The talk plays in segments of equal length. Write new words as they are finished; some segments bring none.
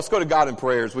Let's go to God in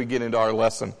prayer as we get into our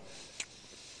lesson.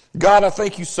 God, I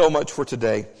thank you so much for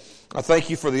today. I thank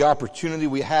you for the opportunity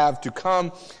we have to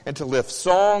come and to lift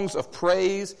songs of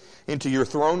praise into your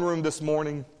throne room this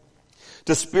morning,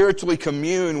 to spiritually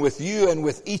commune with you and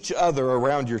with each other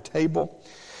around your table.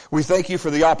 We thank you for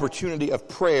the opportunity of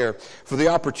prayer, for the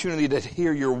opportunity to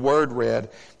hear your word read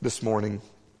this morning.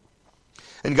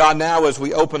 And God, now as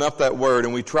we open up that word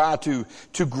and we try to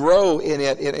grow in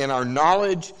it, in our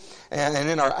knowledge and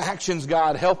in our actions,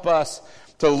 God, help us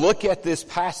to look at this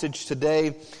passage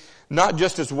today, not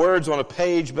just as words on a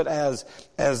page, but as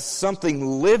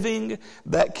something living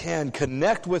that can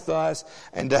connect with us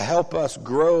and to help us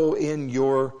grow in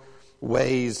your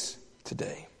ways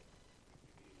today.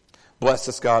 Bless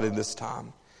us, God, in this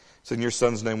time. It's in your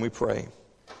Son's name we pray.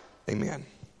 Amen.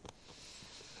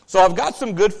 So I've got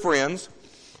some good friends.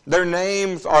 Their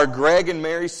names are Greg and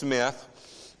Mary Smith.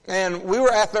 And we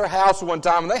were at their house one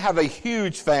time, and they have a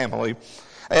huge family.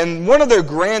 And one of their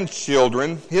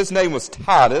grandchildren, his name was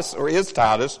Titus, or is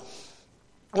Titus,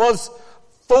 was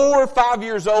 4 or 5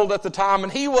 years old at the time,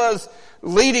 and he was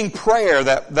leading prayer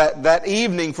that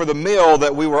evening for the meal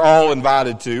that we were all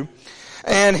invited to.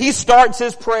 And he starts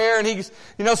his prayer, and he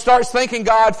starts thanking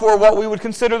God for what we would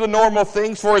consider the normal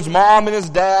things, for his mom and his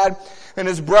dad, and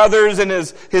his brothers and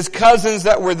his cousins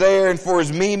that were there, and for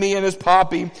his Mimi and his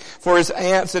Poppy, for his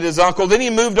aunts and his uncle. Then he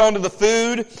moved on to the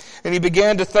food, and he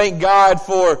began to thank God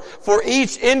for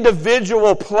each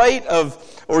individual plate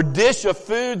or dish of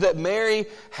food that Mary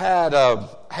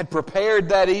had prepared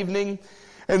that evening.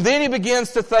 And then he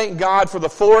begins to thank God for the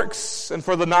forks and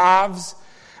for the knives.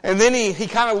 And then he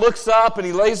kind of looks up and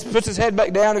he puts his head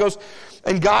back down and goes,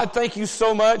 "And God, thank you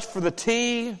so much for the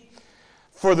tea,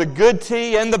 for the good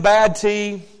tea and the bad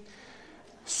tea,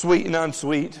 sweet and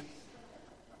unsweet,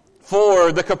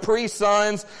 for the Capri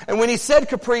Suns." And when he said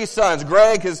Capri Suns,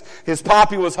 Greg, his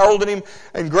Poppy was holding him,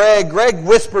 and Greg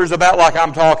whispers about like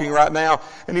I'm talking right now,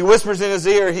 and he whispers in his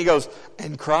ear, and he goes,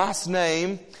 "In Christ's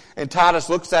name." And Titus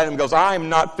looks at him and goes, "I am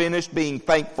not finished being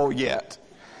thankful yet."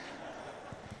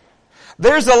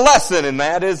 There's a lesson in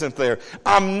that, isn't there?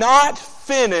 I'm not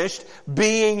finished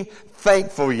being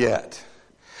thankful yet.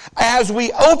 As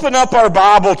we open up our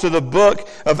Bible to the book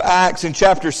of Acts in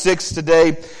chapter 6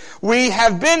 today, we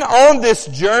have been on this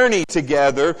journey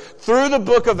together through the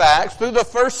book of Acts, through the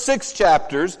first 6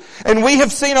 chapters, and we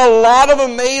have seen a lot of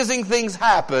amazing things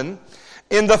happen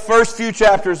in the first few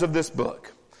chapters of this book.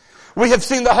 We have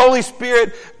seen the Holy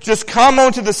Spirit just come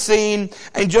onto the scene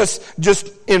and just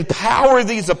empower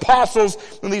these apostles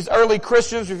and these early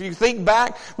Christians. If you think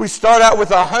back, we start out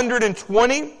with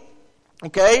 120.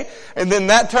 Okay? And then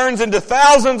that turns into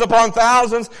thousands upon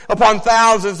thousands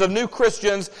of new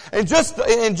Christians in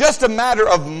just a matter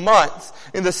of months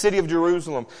in the city of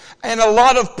Jerusalem. And a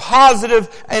lot of positive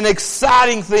and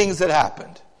exciting things that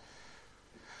happened.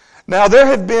 Now, there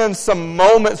have been some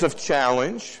moments of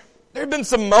challenge. There have been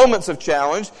some moments of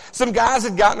challenge. Some guys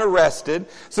had gotten arrested.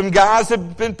 Some guys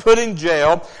had been put in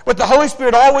jail. But the Holy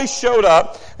Spirit always showed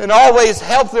up and always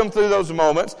helped them through those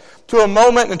moments, to a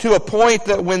moment and to a point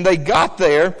that when they got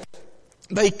there,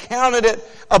 they counted it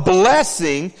a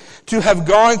blessing to have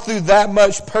gone through that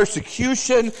much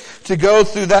persecution, to go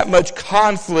through that much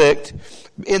conflict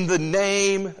in the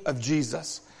name of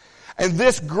Jesus. And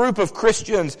this group of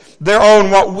Christians, they're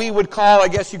on what we would call, I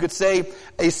guess you could say,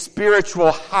 a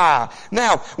spiritual high.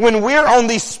 Now, when we're on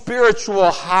these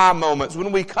spiritual high moments,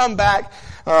 when we come back,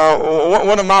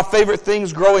 one of my favorite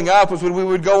things growing up was when we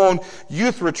would go on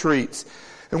youth retreats.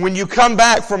 And when you come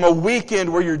back from a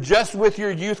weekend where you're just with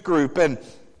your youth group and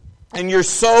you're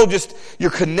you're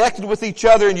connected with each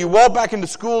other, and you walk back into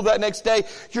school that next day,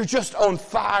 you're just on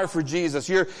fire for Jesus.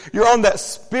 You're on that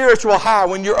spiritual high.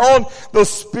 When you're on those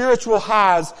spiritual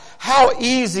highs, how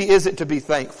easy is it to be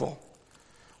thankful?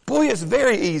 Boy, it's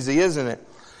very easy, isn't it?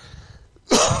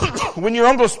 When you're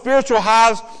on those spiritual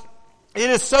highs, it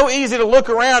is so easy to look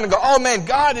around and go, "Oh man,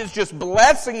 God is just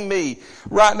blessing me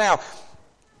right now."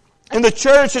 In the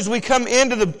church, as we come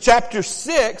into the chapter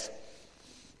 6,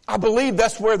 I believe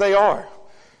that's where they are.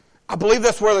 I believe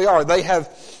that's where they are. They have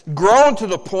grown to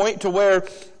the point to where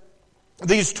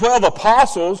these 12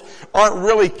 apostles aren't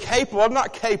really capable,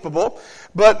 not capable,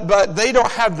 but they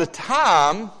don't have the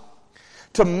time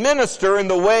to minister in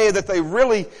the way that they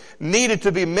really needed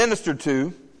to be ministered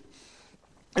to.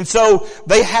 And so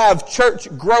they have church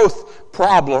growth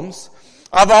problems.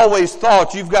 I've always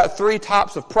thought you've got 3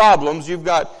 types of problems. You've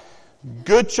got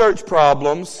good church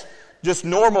problems, just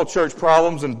normal church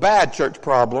problems, and bad church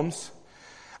problems.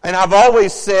 And I've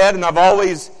always said, and I've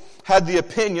always had the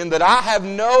opinion that I have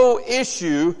no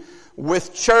issue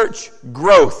with church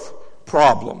growth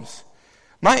problems.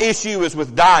 My issue is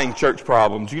with dying church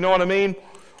problems. You know what I mean?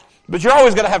 But you're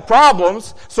always going to have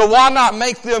problems, so why not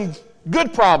make them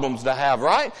good problems to have,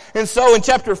 right? And so in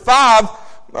chapter 5,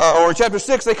 or in chapter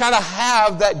 6, they kind of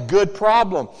have that good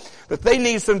problem. That they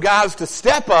need some guys to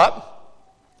step up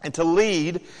and to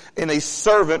lead in a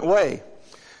servant way.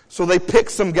 So they pick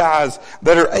some guys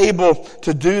that are able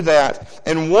to do that.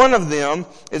 And one of them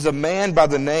is a man by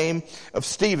the name of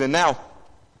Stephen. Now,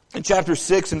 in chapter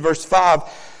 6 and verse 5,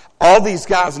 all these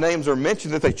guys' names are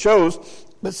mentioned that they chose,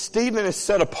 but Stephen is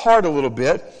set apart a little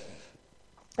bit.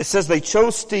 It says they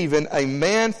chose Stephen, a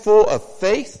man full of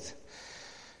faith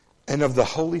and of the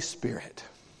Holy Spirit.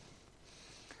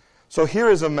 So here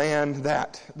is a man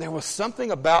that there was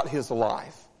something about his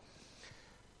life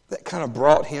that kind of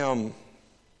brought him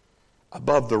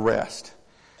above the rest.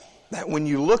 That when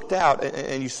you looked out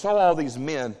and you saw all these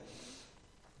men,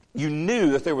 you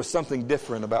knew that there was something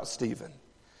different about Stephen.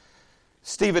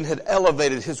 Stephen had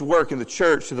elevated his work in the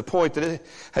church to the point that it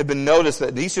had been noticed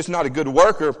that he's just not a good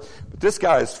worker, but this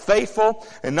guy is faithful,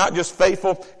 and not just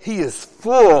faithful, he is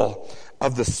full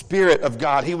of the Spirit of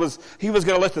God. He was going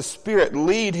to let the Spirit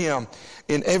lead him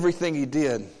in everything he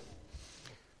did.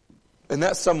 And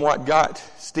that somewhat got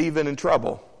Stephen in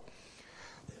trouble.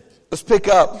 Let's pick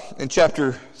up in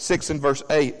chapter 6 and verse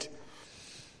 8.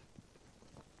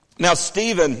 Now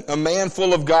Stephen, a man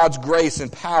full of God's grace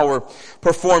and power,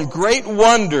 performed great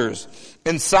wonders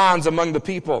and signs among the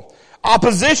people.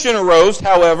 Opposition arose,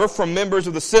 however, from members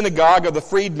of the synagogue of the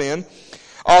freedmen,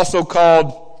 also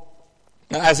called,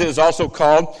 as it is also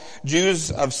called,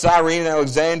 Jews of Cyrene and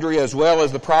Alexandria, as well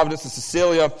as the province of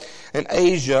Cilicia and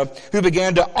Asia, who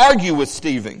began to argue with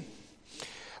Stephen.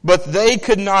 But they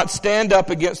could not stand up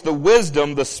against the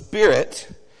wisdom the Spirit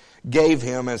gave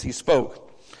him as he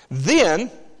spoke.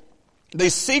 Then they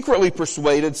secretly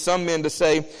persuaded some men to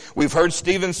say, "We've heard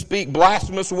Stephen speak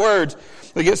blasphemous words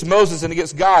against Moses and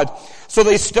against God." So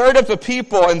they stirred up the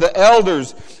people and the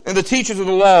elders and the teachers of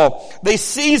the law. They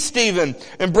seized Stephen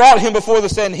and brought him before the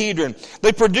Sanhedrin.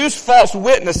 They produced false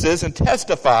witnesses and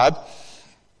testified,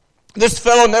 "This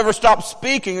fellow never stopped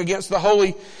speaking against the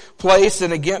holy place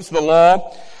and against the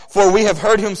law. For we have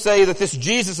heard him say that this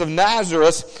Jesus of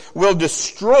Nazareth will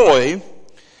destroy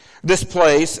this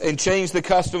place and change the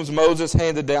customs Moses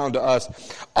handed down to us."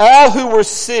 All who were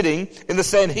sitting in the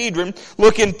Sanhedrin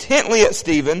looked intently at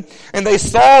Stephen, and they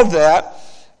saw that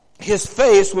his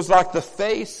face was like the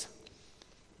face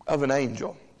of an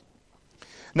angel.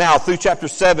 Now, through chapter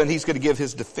 7, he's going to give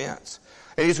his defense.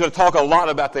 And he's going to talk a lot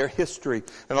about their history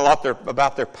and a lot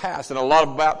about their past and a lot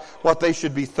about what they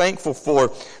should be thankful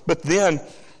for. But then,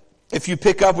 if you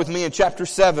pick up with me in chapter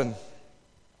 7,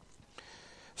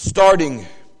 starting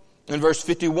in verse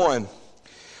 51,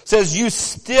 says, "You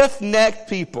stiff-necked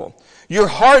people, your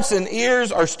hearts and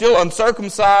ears are still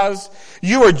uncircumcised.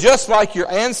 You are just like your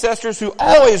ancestors who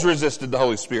always resisted the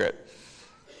Holy Spirit.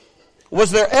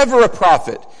 Was there ever a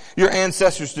prophet your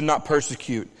ancestors did not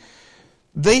persecute?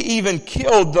 They even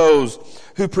killed those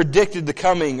who predicted the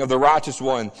coming of the righteous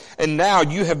one. And now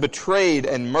you have betrayed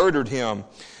and murdered him.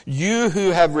 You who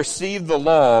have received the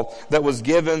law that was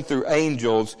given through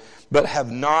angels, but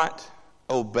have not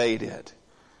obeyed it."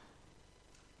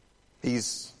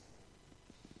 He's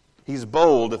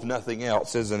bold, if nothing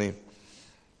else, isn't he?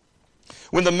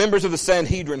 When the members of the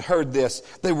Sanhedrin heard this,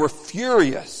 they were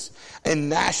furious and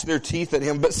gnashed their teeth at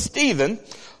him. But Stephen,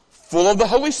 full of the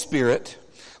Holy Spirit,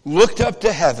 looked up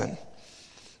to heaven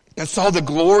and saw the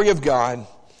glory of God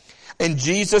and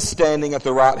Jesus standing at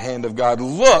the right hand of God.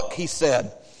 "Look," he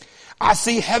said, "I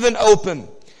see heaven open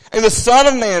and the Son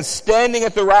of Man standing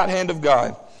at the right hand of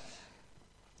God."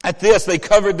 At this, they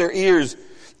covered their ears,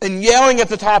 and yelling at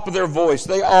the top of their voice,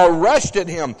 they all rushed at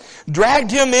him, dragged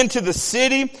him into the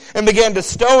city, and began to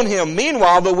stone him.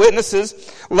 Meanwhile, the witnesses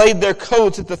laid their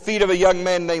coats at the feet of a young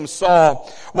man named Saul.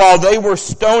 While they were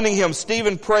stoning him,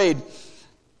 Stephen prayed,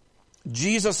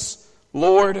 "Jesus,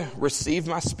 Lord, receive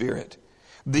my spirit."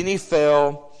 Then he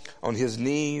fell on his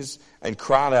knees and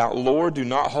cried out, "Lord, do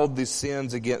not hold these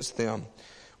sins against them."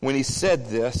 When he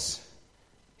said this,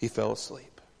 he fell asleep.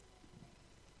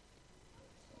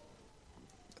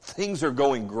 Things are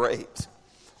going great.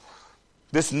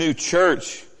 This new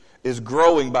church is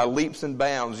growing by leaps and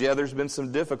bounds. Yeah, there's been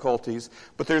some difficulties,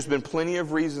 but there's been plenty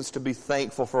of reasons to be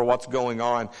thankful for what's going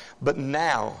on. But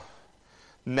now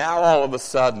all of a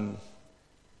sudden,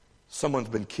 someone's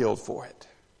been killed for it.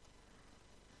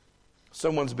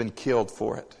 Someone's been killed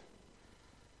for it.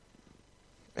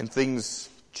 And things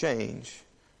change.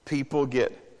 People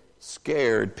get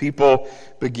scared. People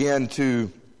begin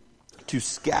to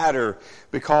scatter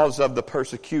because of the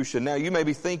persecution. Now, you may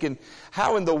be thinking,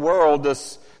 how in the world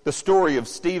does the story of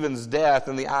Stephen's death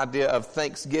and the idea of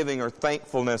thanksgiving or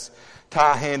thankfulness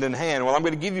tie hand in hand? Well, I'm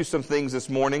going to give you some things this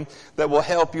morning that will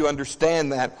help you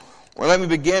understand that. Well, let me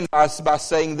begin by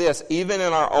saying this. Even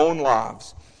in our own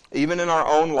lives,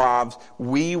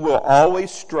 we will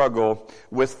always struggle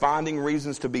with finding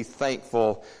reasons to be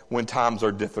thankful when times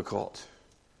are difficult.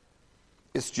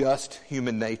 It's just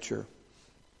human nature.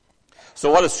 So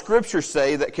what does Scripture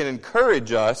say that can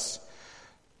encourage us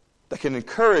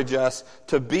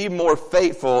to be more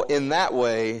faithful in that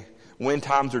way when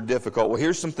times are difficult? Well,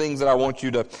 here's some things that I want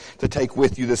you to take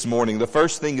with you this morning. The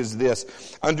first thing is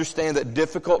this. Understand that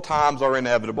difficult times are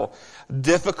inevitable.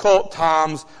 Difficult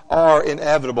times are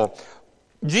inevitable.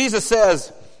 Jesus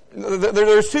says,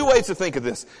 there's two ways to think of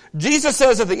this. Jesus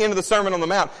says at the end of the Sermon on the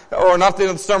Mount, or not the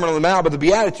end of the Sermon on the Mount, but the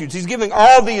Beatitudes, He's giving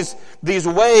all these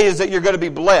ways that you're going to be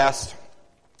blessed.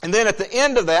 And then at the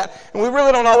end of that, and we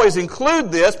really don't always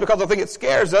include this because I think it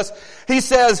scares us, He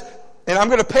says, and I'm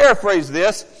going to paraphrase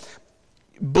this,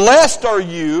 blessed are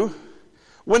you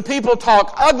when people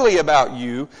talk ugly about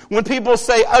you, when people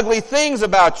say ugly things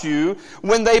about you,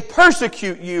 when they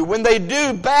persecute you, when they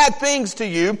do bad things to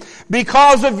you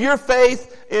because of your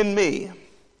faith in me.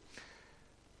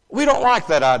 We don't like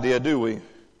that idea, do we?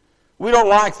 We don't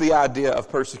like the idea of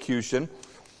persecution.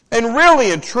 And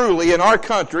really and truly in our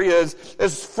country,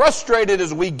 as frustrated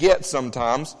as we get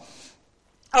sometimes,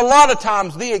 a lot of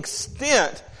times the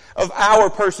extent of our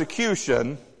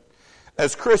persecution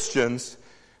as Christians,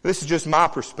 this is just my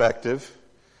perspective,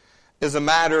 is a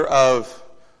matter of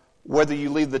whether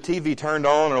you leave the TV turned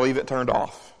on or leave it turned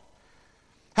off.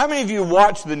 How many of you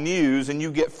watch the news and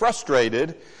you get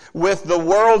frustrated with the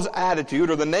world's attitude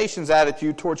or the nation's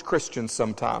attitude towards Christians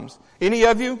sometimes? Any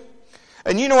of you?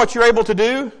 And you know what you're able to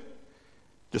do?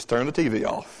 Just turn the TV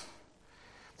off.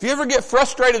 If you ever get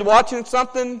frustrated watching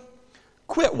something,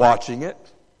 quit watching it,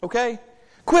 okay?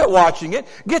 Quit watching it.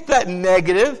 Get that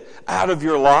negative out of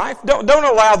your life. Don't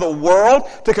allow the world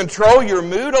to control your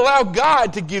mood. Allow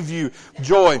God to give you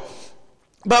joy.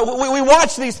 But we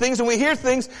watch these things and we hear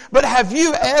things, but have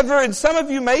you ever, and some of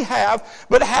you may have,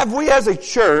 but have we as a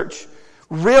church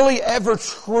really ever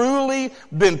truly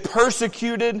been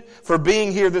persecuted for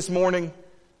being here this morning?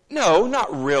 No,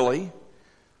 not really.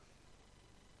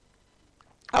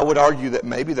 I would argue that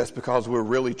maybe that's because we're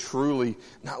really truly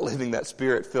not living that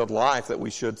Spirit-filled life that we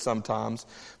should sometimes.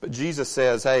 But Jesus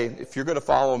says, hey, if you're going to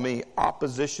follow me,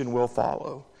 opposition will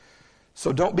follow.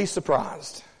 So don't be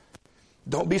surprised.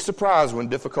 Don't be surprised when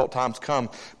difficult times come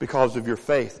because of your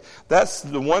faith. That's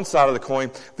the one side of the coin.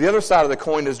 The other side of the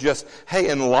coin is just, hey,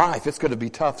 in life, it's going to be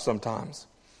tough sometimes.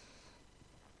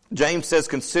 James says,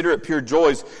 consider it pure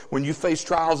joys when you face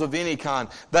trials of any kind.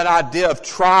 That idea of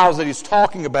trials that he's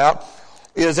talking about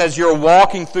is as you're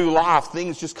walking through life,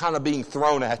 things just kind of being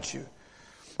thrown at you.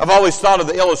 I've always thought of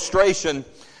the illustration,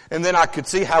 and then I could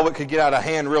see how it could get out of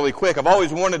hand really quick. I've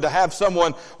always wanted to have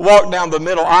someone walk down the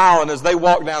middle aisle, and as they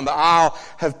walk down the aisle,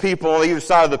 have people on either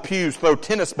side of the pews throw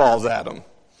tennis balls at them.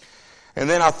 And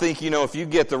then I think, if you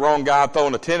get the wrong guy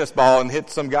throwing a tennis ball and hit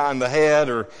some guy in the head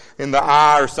or in the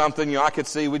eye or something, I could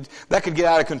see that could get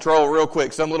out of control real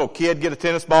quick. Some little kid get a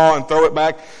tennis ball and throw it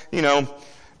back,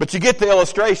 But you get the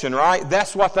illustration, right?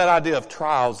 That's what that idea of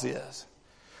trials is.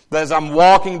 That as I'm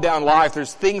walking down life,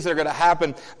 there's things that are going to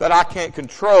happen that I can't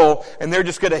control, and they're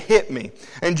just going to hit me.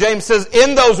 And James says,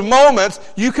 in those moments,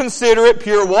 you consider it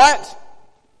pure what?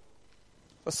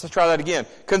 Let's try that again.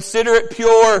 Consider it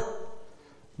pure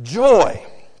joy.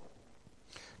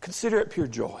 Consider it pure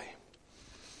joy.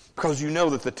 Because you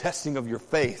know that the testing of your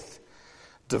faith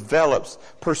develops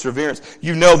perseverance.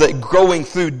 You know that going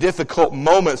through difficult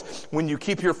moments, when you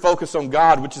keep your focus on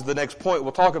God, which is the next point,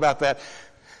 we'll talk about that,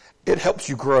 it helps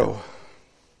you grow.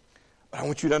 But I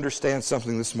want you to understand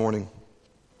something this morning.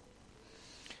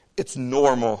 It's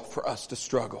normal for us to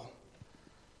struggle.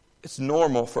 It's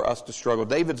normal for us to struggle.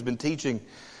 David's been teaching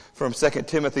from 2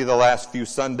 Timothy the last few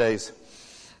Sundays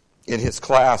in his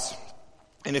class.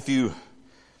 And if you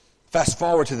fast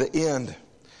forward to the end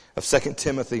of 2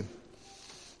 Timothy,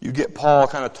 you get Paul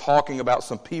kind of talking about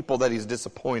some people that he's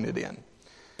disappointed in.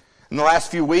 In the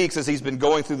last few weeks, as he's been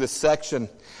going through this section,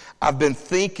 I've been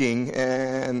thinking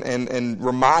and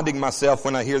reminding myself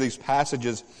when I hear these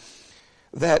passages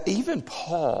that even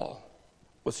Paul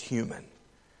was human.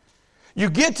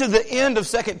 You get to the end of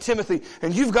 2 Timothy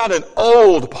and you've got an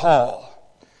old Paul,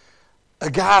 a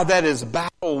guy that is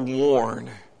battle worn.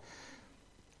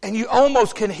 And you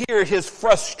almost can hear his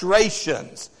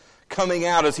frustrations coming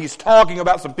out as he's talking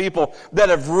about some people that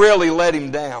have really let him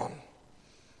down.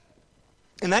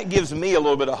 And that gives me a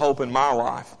little bit of hope in my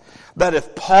life. That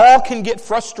if Paul can get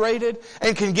frustrated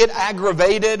and can get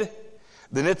aggravated,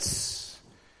 then it's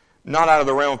Not out of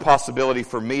the realm of possibility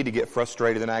for me to get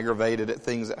frustrated and aggravated at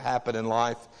things that happen in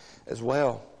life as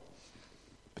well.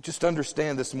 But just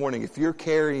understand this morning, if you're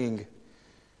carrying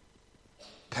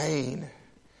pain,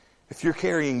 if you're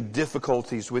carrying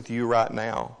difficulties with you right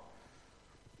now,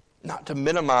 not to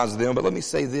minimize them, but let me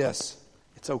say this,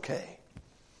 it's okay.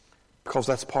 Because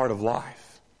that's part of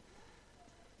life.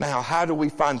 Now, how do we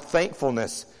find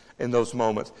thankfulness in those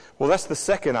moments? Well, that's the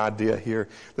second idea here.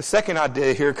 The second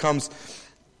idea here comes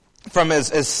from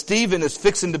as Stephen is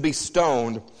fixing to be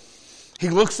stoned. He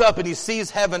looks up and he sees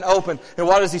heaven open. And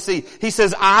what does he see? He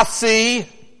says, I see.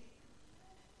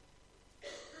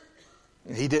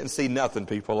 And he didn't see nothing,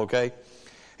 people, okay?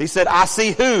 He said, I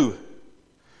see who?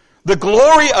 The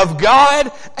glory of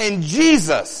God and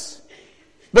Jesus.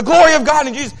 The glory of God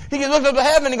and Jesus. He looked up to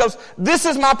heaven and he goes, this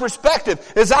is my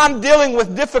perspective. As I'm dealing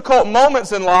with difficult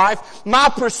moments in life, my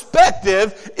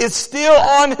perspective is still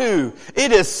on who?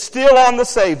 It is still on the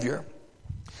Savior.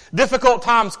 Difficult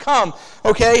times come,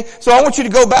 okay? So I want you to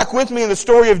go back with me in the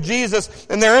story of Jesus,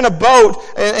 and they're in a boat,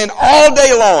 and all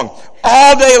day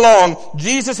long,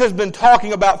 Jesus has been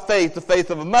talking about faith, the faith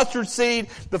of a mustard seed,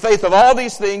 the faith of all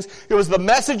these things. It was the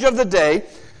message of the day.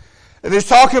 And he's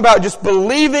talking about just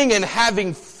believing and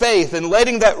having faith and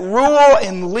letting that rule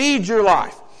and lead your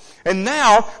life. And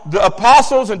now, the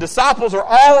apostles and disciples are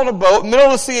all on a boat, middle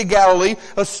of the Sea of Galilee.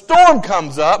 A storm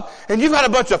comes up, and you've got a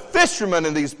bunch of fishermen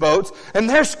in these boats, and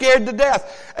they're scared to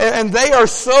death. And they are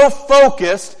so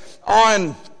focused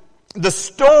on the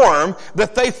storm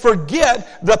that they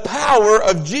forget the power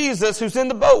of Jesus who's in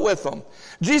the boat with them.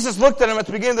 Jesus looked at them at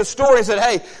the beginning of the story and said,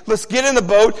 hey, let's get in the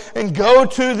boat and go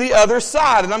to the other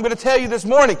side. And I'm going to tell you this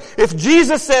morning, if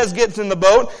Jesus says get in the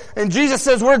boat and Jesus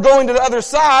says we're going to the other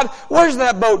side, where's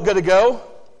that boat going to go?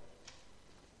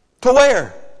 To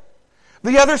where?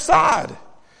 The other side.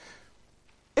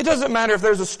 It doesn't matter if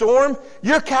there's a storm.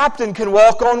 Your captain can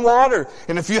walk on water.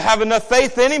 And if you have enough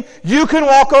faith in him, you can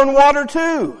walk on water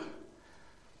too.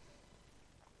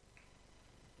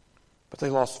 But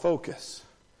they lost focus.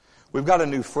 We've got a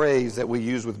new phrase that we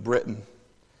use with Britain.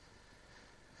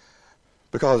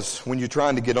 Because when you're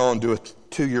trying to get on to a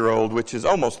 2-year-old, which is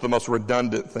almost the most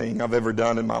redundant thing I've ever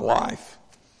done in my life,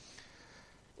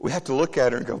 we have to look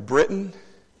at her and go, Britain,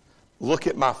 look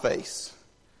at my face.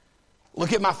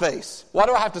 Look at my face. Why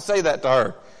do I have to say that to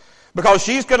her? Because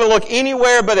she's going to look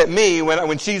anywhere but at me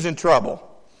when she's in trouble.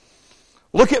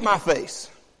 Look at my face.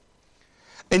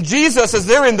 And Jesus, as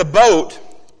they're in the boat,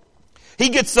 he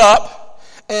gets up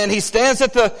and he stands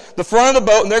at the front of the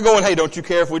boat, and they're going, hey, don't you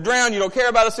care if we drown? You don't care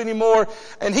about us anymore.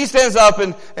 And he stands up,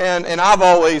 and I've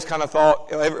always kind of thought,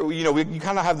 you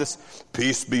kind of have this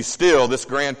peace be still, this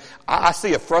grand. I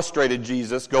see a frustrated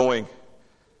Jesus going,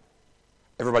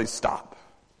 everybody stop.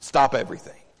 Stop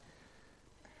everything.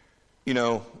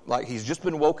 Like he's just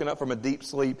been woken up from a deep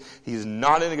sleep. He's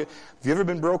not in a good... Have you ever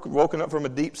been woken up from a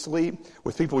deep sleep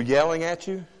with people yelling at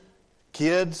you?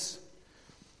 Kids?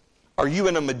 Are you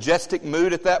in a majestic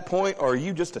mood at that point, or are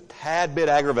you just a tad bit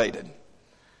aggravated?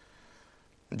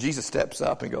 And Jesus steps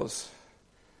up and goes,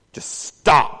 just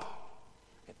stop.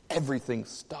 And everything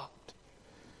stopped.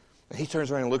 And he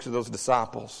turns around and looks at those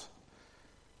disciples,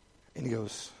 and he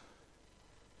goes,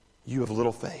 you have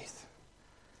little faith.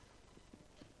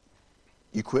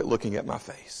 You quit looking at my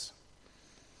face.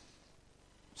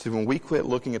 See, when we quit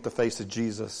looking at the face of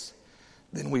Jesus,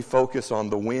 then we focus on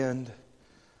the wind,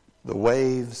 the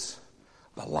waves,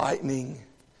 the lightning,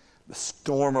 the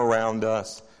storm around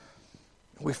us.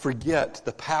 We forget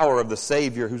the power of the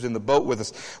Savior who's in the boat with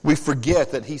us. We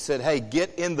forget that he said, hey,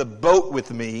 get in the boat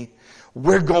with me.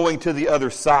 We're going to the other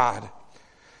side.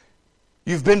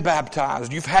 You've been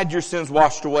baptized. You've had your sins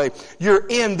washed away. You're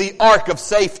in the ark of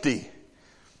safety.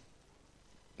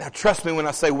 Now trust me when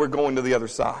I say we're going to the other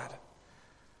side.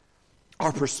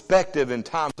 Our perspective in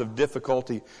times of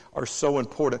difficulty are so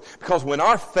important. Because when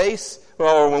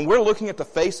when we're looking at the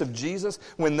face of Jesus,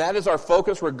 when that is our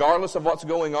focus, regardless of what's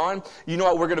going on, you know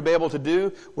what we're going to be able to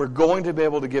do? We're going to be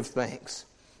able to give thanks.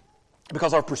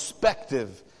 Because our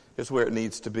perspective is where it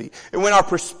needs to be. And when our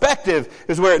perspective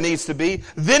is where it needs to be,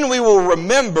 then we will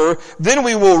remember, then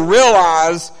we will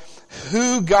realize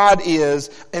who God is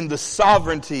and the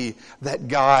sovereignty that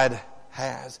God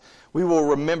has. We will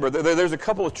remember. There's a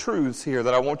couple of truths here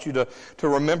that I want you to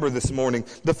remember this morning.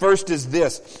 The first is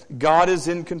this. God is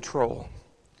in control.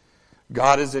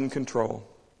 God is in control.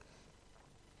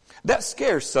 That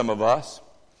scares some of us.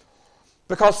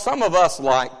 Because some of us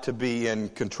like to be in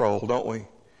control, don't we?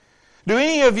 Do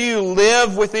any of you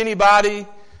live with anybody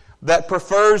that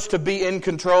prefers to be in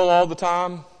control all the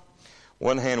time?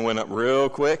 One hand went up real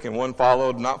quick and one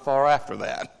followed not far after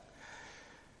that.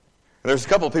 There's a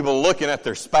couple of people looking at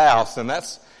their spouse, and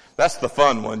that's the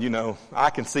fun one, you know. I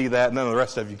can see that, none of the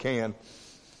rest of you can.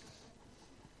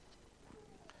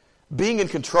 Being in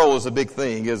control is a big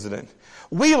thing, isn't it?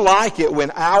 We like it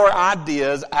when our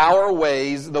ideas, our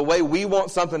ways, the way we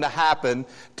want something to happen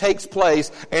takes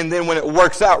place, and then when it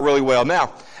works out really well.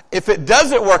 Now, if it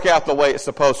doesn't work out the way it's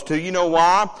supposed to, you know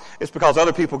why? It's because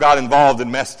other people got involved and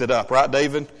messed it up, right,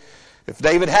 David? If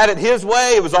David had it his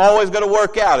way, it was always going to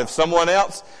work out. If someone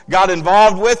else got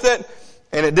involved with it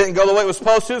and it didn't go the way it was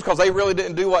supposed to, it's because they really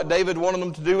didn't do what David wanted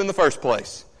them to do in the first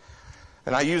place.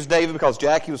 And I used David because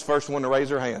Jackie was the first one to raise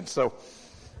her hand. So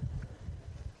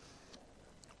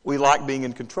we like being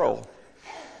in control.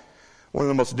 One of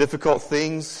the most difficult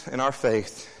things in our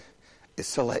faith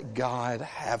is to let God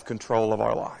have control of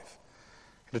our life,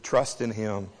 to trust in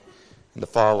Him and to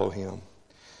follow Him.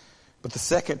 But the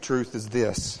second truth is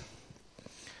this.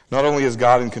 Not only is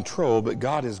God in control, but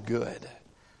God is good.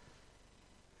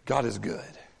 God is good.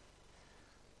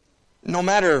 No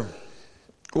matter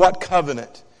what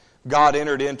covenant God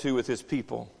entered into with His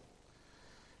people,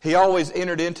 He always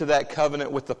entered into that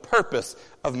covenant with the purpose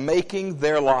of making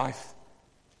their life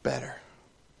better.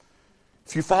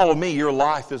 If you follow me, your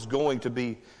life is going to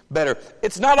be better.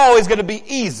 It's not always going to be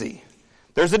easy.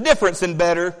 There's a difference in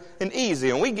better and easy,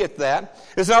 and we get that.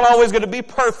 It's not always going to be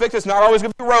perfect. It's not always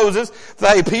going to be roses.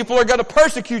 Hey, people are going to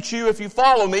persecute you if you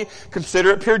follow me.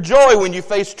 Consider it pure joy when you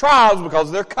face trials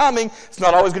because they're coming. It's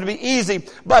not always going to be easy.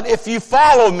 But if you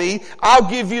follow me, I'll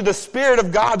give you the Spirit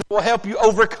of God that will help you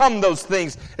overcome those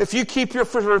things. If you keep your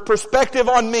perspective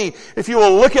on me, if you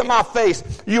will look at my face,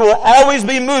 you will always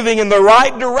be moving in the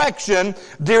right direction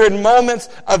during moments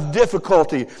of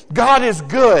difficulty. God is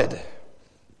good.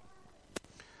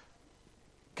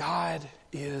 God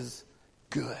is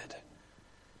good.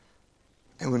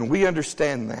 And when we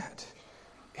understand that,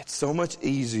 it's so much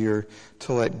easier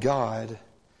to let God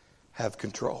have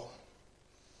control.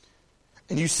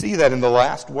 And you see that in the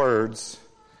last words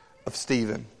of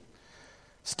Stephen.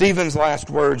 Stephen's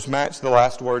last words match the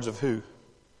last words of who?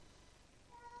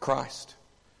 Christ.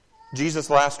 Jesus'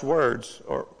 last words,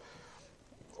 or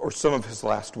some of his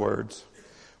last words,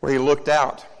 where he looked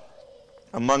out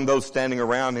among those standing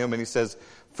around him and he says,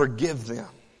 forgive them,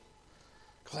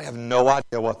 because they have no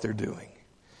idea what they're doing.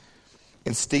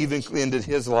 And Stephen ended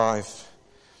his life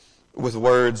with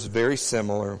words very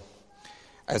similar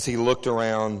as he looked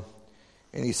around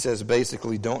and he says,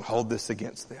 basically, don't hold this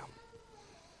against them.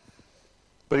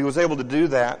 But he was able to do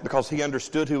that because he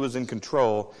understood who was in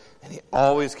control, and he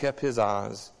always kept his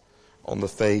eyes on the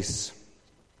face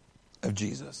of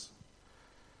Jesus.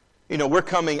 You know, we're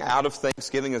coming out of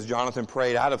Thanksgiving, as Jonathan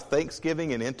prayed, out of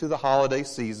Thanksgiving and into the holiday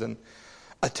season,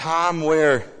 a time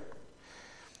where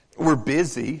we're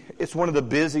busy. It's one of the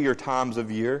busier times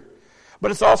of year.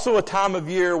 But it's also a time of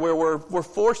year where we're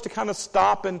forced to kind of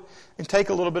stop and take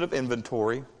a little bit of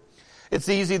inventory. It's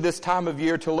easy this time of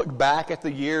year to look back at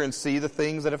the year and see the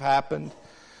things that have happened.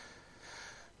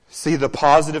 See the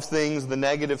positive things, the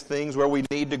negative things, where we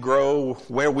need to grow,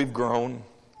 where we've grown.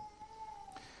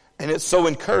 And it's so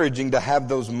encouraging to have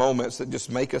those moments that just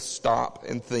make us stop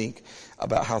and think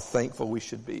about how thankful we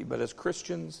should be. But as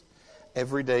Christians,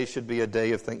 every day should be a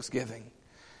day of thanksgiving.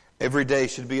 Every day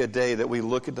should be a day that we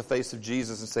look at the face of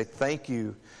Jesus and say, thank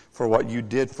you for what you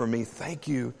did for me. Thank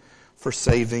you for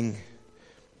saving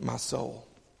my soul.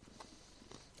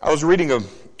 I was reading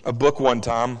a book one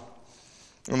time,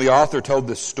 and the author told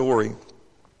this story.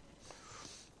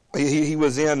 He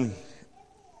was in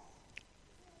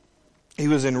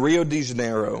Rio de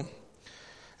Janeiro,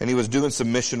 and he was doing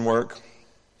some mission work.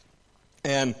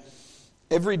 And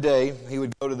every day he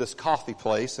would go to this coffee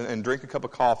place and drink a cup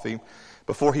of coffee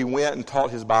before he went and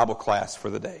taught his Bible class for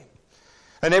the day.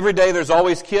 And every day there's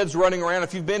always kids running around.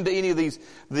 If you've been to any of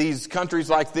these countries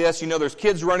like this, you know there's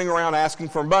kids running around asking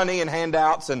for money and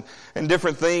handouts and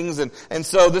different things. And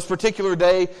so this particular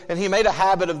day, and he made a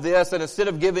habit of this, and instead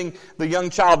of giving the young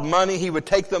child money, he would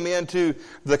take them into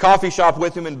the coffee shop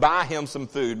with him and buy him some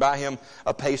food, buy him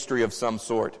a pastry of some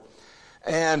sort.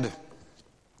 And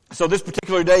so this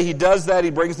particular day he does that. He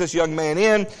brings this young man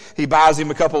in. He buys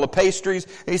him a couple of pastries.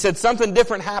 And he said something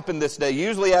different happened this day.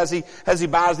 Usually as he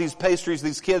buys these pastries,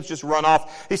 these kids just run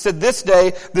off. He said this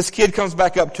day, this kid comes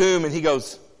back up to him and he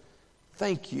goes,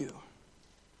 thank you.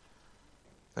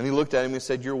 And he looked at him and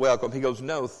said, you're welcome. He goes,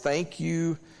 no, thank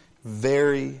you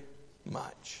very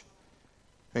much.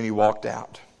 And he walked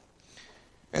out.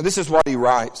 And this is what he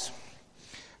writes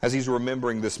as he's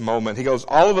remembering this moment. He goes,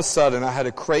 all of a sudden I had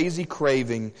a crazy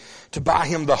craving to buy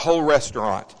him the whole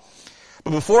restaurant.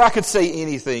 But before I could say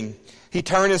anything, he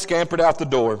turned and scampered out the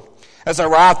door. As I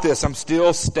write this, I'm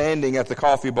still standing at the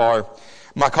coffee bar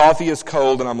My coffee is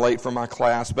cold and I'm late for my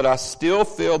class, but I still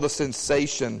feel the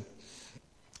sensation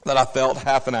that I felt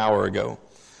half an hour ago.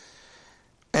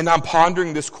 And I'm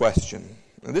pondering this question,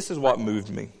 and this is what moved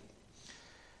me.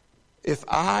 If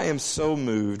I am so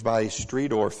moved by a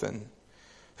street orphan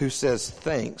who says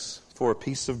thanks for a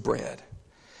piece of bread,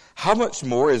 how much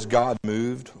more is God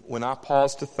moved when I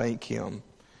pause to thank Him,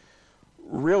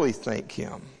 really thank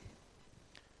Him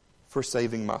for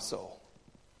saving my soul?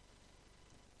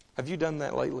 Have you done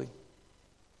that lately?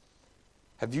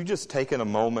 Have you just taken a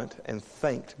moment and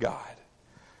thanked God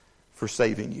for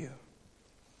saving you?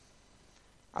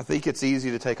 I think it's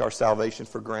easy to take our salvation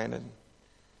for granted.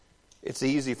 It's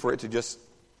easy for it to just,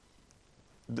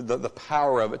 the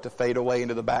power of it to fade away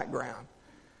into the background.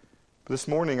 But this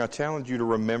morning I challenge you to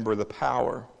remember the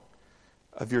power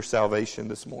of your salvation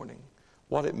this morning,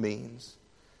 what it means.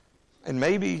 And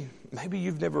maybe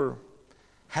you've never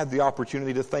had the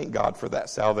opportunity to thank God for that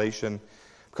salvation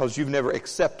because you've never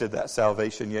accepted that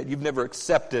salvation yet. You've never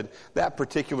accepted that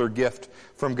particular gift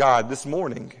from God. This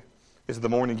morning is the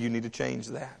morning you need to change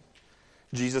that.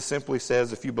 Jesus simply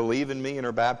says, if you believe in me and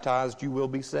are baptized, you will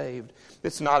be saved.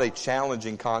 It's not a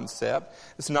challenging concept.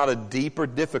 It's not a deep or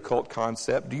difficult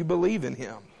concept. Do you believe in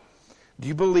Him? Do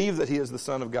you believe that He is the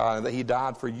Son of God and that He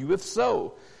died for you? If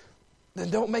so, then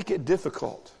don't make it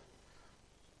difficult.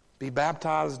 Be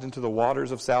baptized into the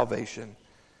waters of salvation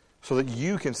so that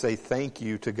you can say thank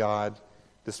you to God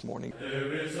this morning.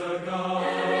 There is a God.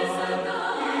 There is a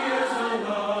God. He is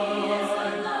alive. He is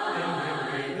alive.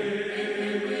 And when we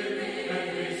live,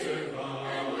 and we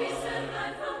survive. And we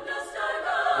survive from dust our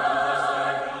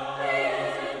God.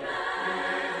 Created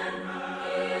man.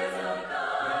 He is a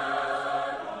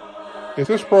God. If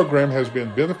this program has been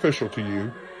beneficial to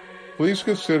you, please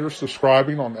consider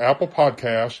subscribing on Apple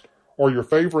Podcast or your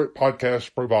favorite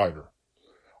podcast provider.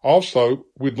 Also,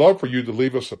 we'd love for you to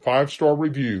leave us a 5-star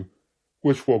review,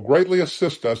 which will greatly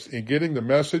assist us in getting the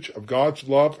message of God's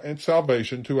love and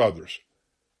salvation to others.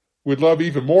 We'd love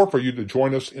even more for you to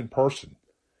join us in person.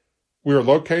 We are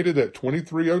located at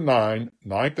 2309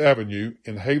 9th Avenue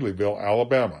in Haleyville,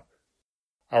 Alabama.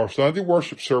 Our Sunday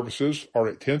worship services are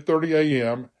at 10:30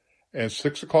 a.m. and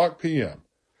 6 o'clock p.m.,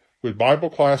 with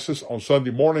Bible classes on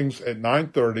Sunday mornings at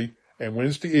 9:30 and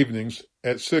Wednesday evenings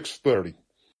at 6:30.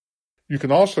 You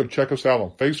can also check us out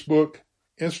on Facebook,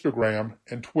 Instagram,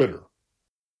 and Twitter.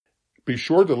 Be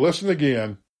sure to listen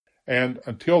again, and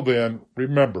until then,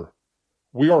 remember,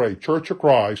 we are a Church of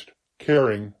Christ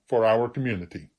caring for our community.